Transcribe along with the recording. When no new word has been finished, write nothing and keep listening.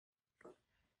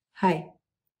Hi,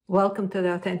 welcome to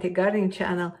the Authentic Gardening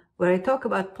channel, where I talk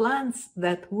about plants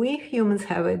that we humans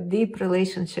have a deep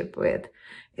relationship with.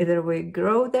 Either we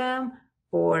grow them,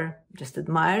 or just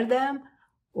admire them,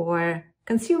 or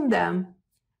consume them.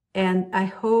 And I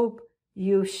hope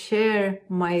you share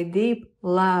my deep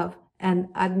love and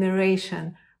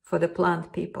admiration for the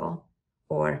plant people,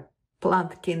 or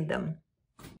plant kingdom.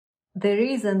 The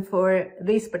reason for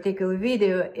this particular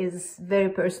video is very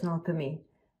personal to me.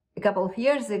 A couple of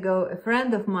years ago, a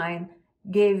friend of mine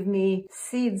gave me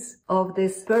seeds of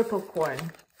this purple corn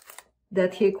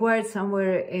that he acquired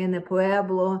somewhere in a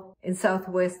pueblo in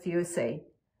southwest USA.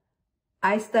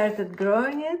 I started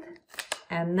growing it,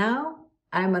 and now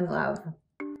I'm in love.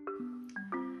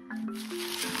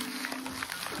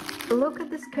 Look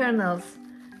at these kernels.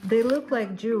 They look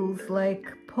like jewels, like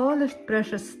polished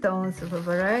precious stones of a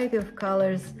variety of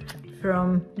colors,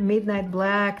 from midnight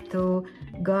black to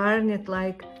garnet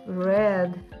like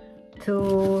red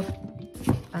to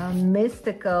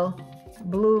mystical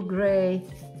blue-gray.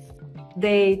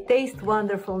 They taste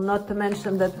wonderful, not to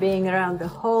mention that being around the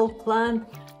whole plant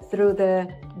through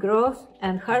the growth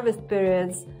and harvest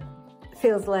periods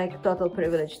feels like total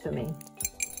privilege to me.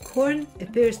 Corn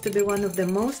appears to be one of the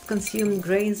most consumed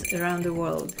grains around the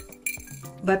world.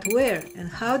 But where and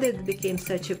how did it become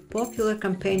such a popular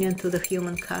companion to the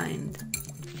humankind?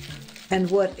 And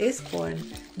what is corn,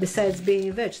 besides being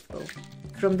a vegetable,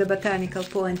 from the botanical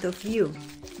point of view?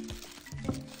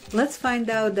 Let's find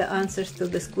out the answers to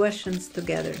these questions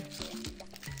together.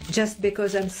 Just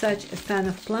because I'm such a fan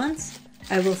of plants,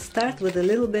 I will start with a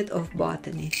little bit of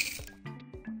botany.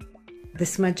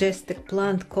 This majestic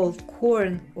plant called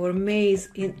corn or maize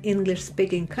in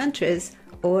English-speaking countries,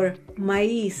 or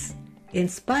maize in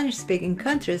Spanish-speaking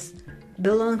countries,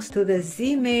 belongs to the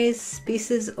Z-maize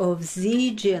species of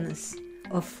Z genus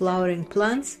of flowering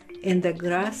plants in the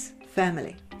grass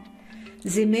family.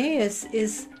 Z-maize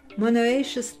is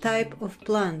monoecious type of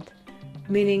plant,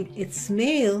 meaning its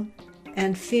male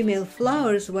and female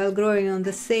flowers, while growing on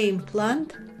the same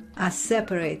plant, are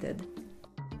separated.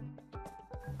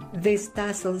 These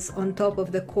tassels on top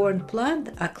of the corn plant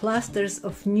are clusters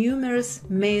of numerous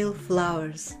male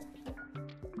flowers,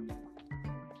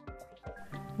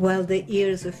 while the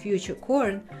ears of future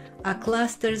corn are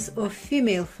clusters of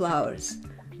female flowers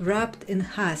wrapped in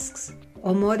husks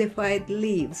or modified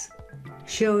leaves,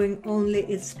 showing only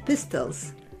its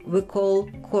pistils we call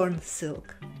corn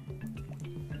silk.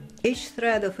 Each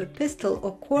thread of a pistil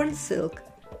or corn silk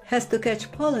has to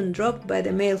catch pollen dropped by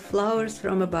the male flowers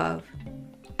from above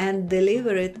and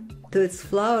deliver it to its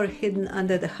flower hidden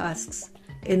under the husks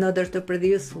in order to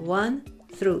produce one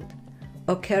fruit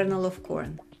or kernel of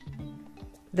corn.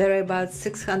 There are about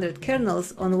 600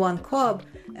 kernels on one cob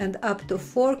and up to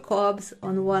 4 cobs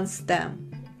on one stem.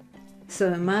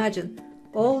 So imagine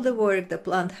all the work the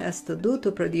plant has to do to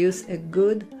produce a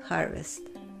good harvest.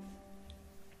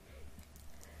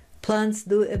 Plants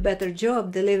do a better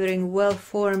job delivering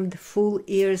well-formed full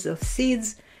ears of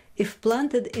seeds if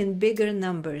planted in bigger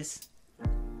numbers.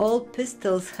 All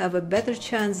pistils have a better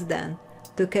chance then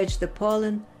to catch the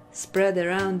pollen spread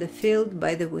around the field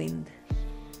by the wind.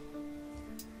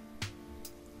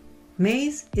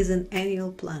 Maize is an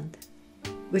annual plant,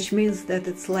 which means that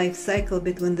its life cycle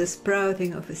between the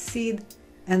sprouting of a seed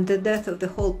and the death of the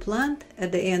whole plant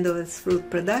at the end of its fruit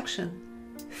production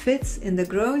fits in the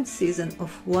growing season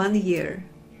of 1 year.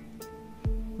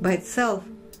 By itself,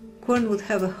 corn would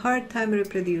have a hard time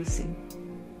reproducing.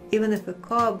 Even if a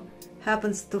cob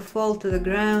happens to fall to the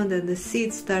ground and the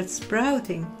seeds start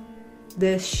sprouting,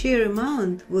 the sheer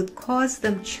amount would cause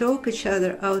them choke each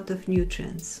other out of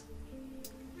nutrients.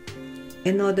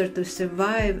 In order to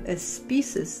survive as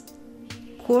species,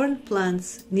 corn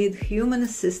plants need human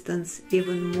assistance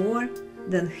even more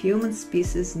than human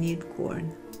species need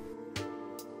corn.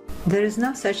 There is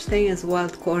no such thing as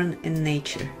wild corn in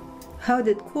nature. How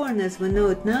did corn as we know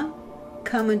it now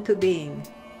come into being?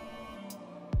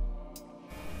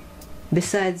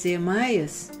 Besides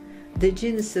Maize, the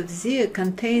genus of Zea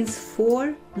contains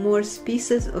 4 more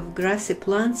species of grassy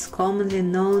plants commonly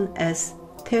known as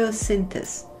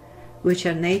teosynths, which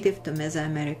are native to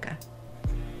Mesoamerica.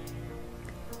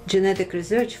 Genetic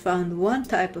research found one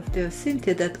type of teosynth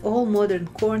that all modern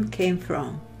corn came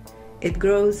from. It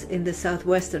grows in the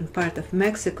southwestern part of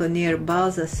Mexico near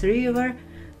Balsas River,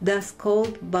 thus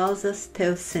called Balsas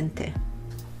teosynth.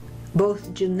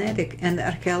 Both genetic and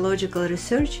archaeological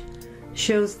research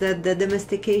shows that the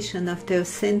domestication of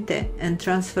teosynth and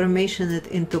transformation it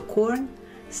into corn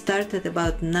started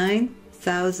about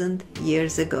 9,000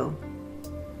 years ago.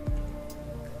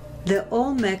 The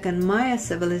Olmec and Maya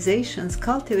civilizations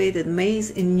cultivated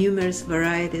maize in numerous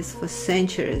varieties for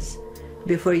centuries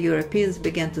before Europeans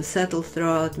began to settle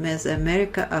throughout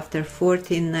Mesoamerica after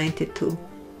 1492.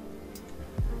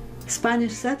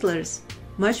 Spanish settlers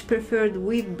much preferred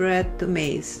wheat bread to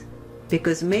maize,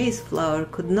 because maize flour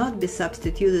could not be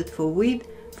substituted for wheat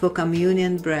for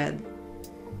communion bread.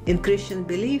 In Christian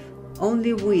belief,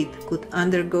 only wheat could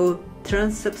undergo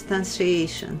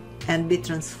transubstantiation and be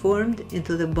transformed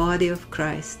into the body of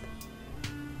Christ.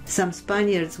 Some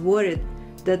Spaniards worried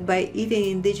that by eating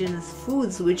indigenous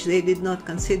foods which they did not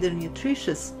consider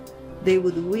nutritious, they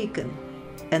would weaken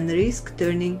and risk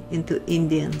turning into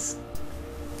Indians.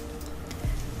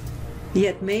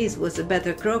 Yet maize was a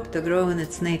better crop to grow in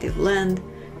its native land,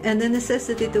 and the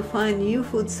necessity to find new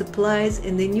food supplies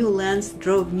in the new lands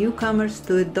drove newcomers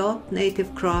to adopt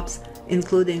native crops,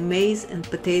 including maize and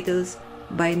potatoes,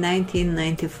 by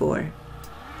 1994.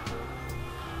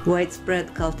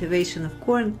 Widespread cultivation of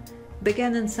corn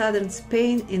began in southern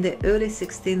Spain in the early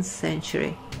 16th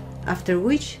century, after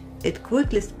which it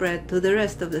quickly spread to the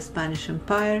rest of the Spanish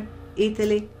Empire,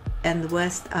 Italy, and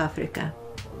West Africa.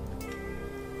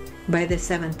 By the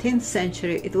 17th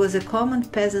century, it was a common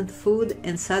peasant food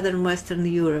in southern Western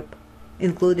Europe,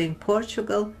 including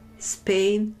Portugal,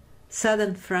 Spain,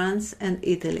 southern France, and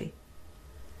Italy.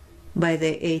 By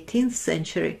the 18th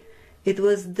century, it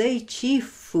was the chief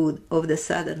food of the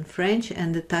southern French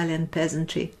and Italian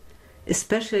peasantry,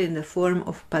 especially in the form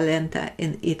of polenta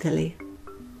in Italy.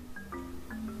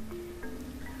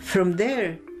 From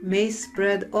there, maize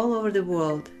spread all over the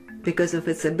world because of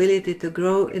its ability to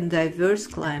grow in diverse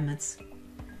climates.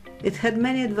 It had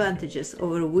many advantages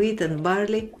over wheat and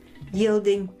barley,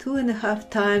 yielding 2.5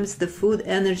 times the food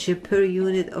energy per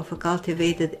unit of a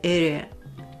cultivated area,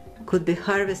 could be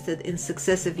harvested in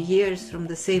successive years from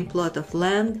the same plot of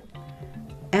land,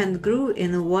 and grew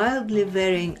in wildly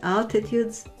varying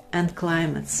altitudes and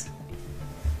climates.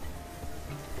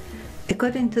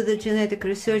 According to the genetic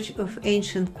research of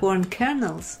ancient corn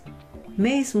kernels,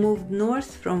 maize moved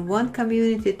north from one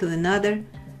community to another,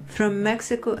 from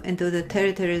Mexico into the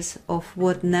territories of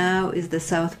what now is the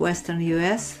southwestern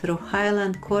US through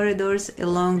highland corridors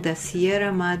along the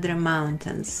Sierra Madre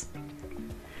Mountains.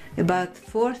 About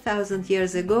 4,000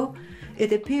 years ago,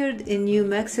 it appeared in New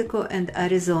Mexico and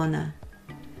Arizona.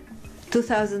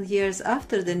 2,000 years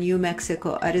after the New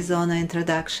Mexico-Arizona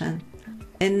introduction,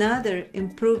 another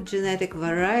improved genetic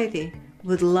variety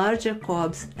with larger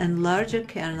cobs and larger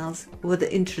kernels was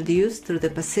introduced through the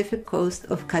Pacific coast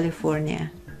of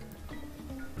California.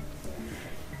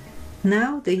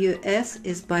 Now the US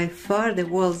is by far the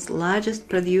world's largest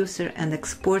producer and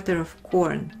exporter of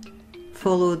corn,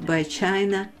 followed by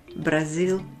China,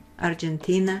 Brazil,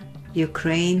 Argentina,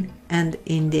 Ukraine, and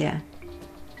India.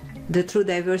 The true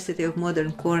diversity of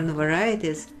modern corn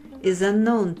varieties is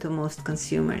unknown to most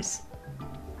consumers.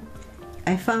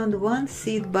 I found one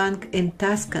seed bank in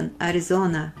Tucson,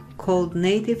 Arizona, called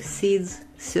Native Seeds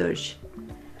Search,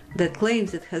 that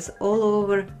claims it has all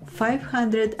over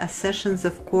 500 accessions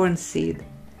of corn seed,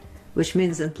 which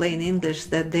means in plain English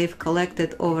that they've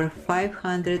collected over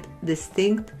 500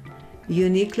 distinct,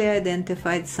 uniquely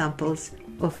identified samples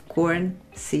of corn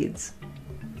seeds.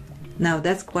 Now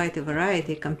that's quite a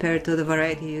variety compared to the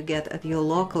variety you get at your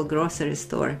local grocery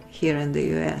store here in the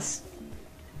US.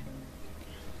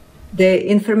 The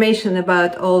information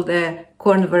about all the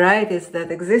corn varieties that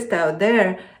exist out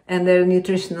there and their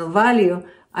nutritional value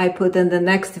I put in the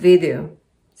next video.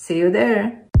 See you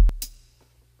there!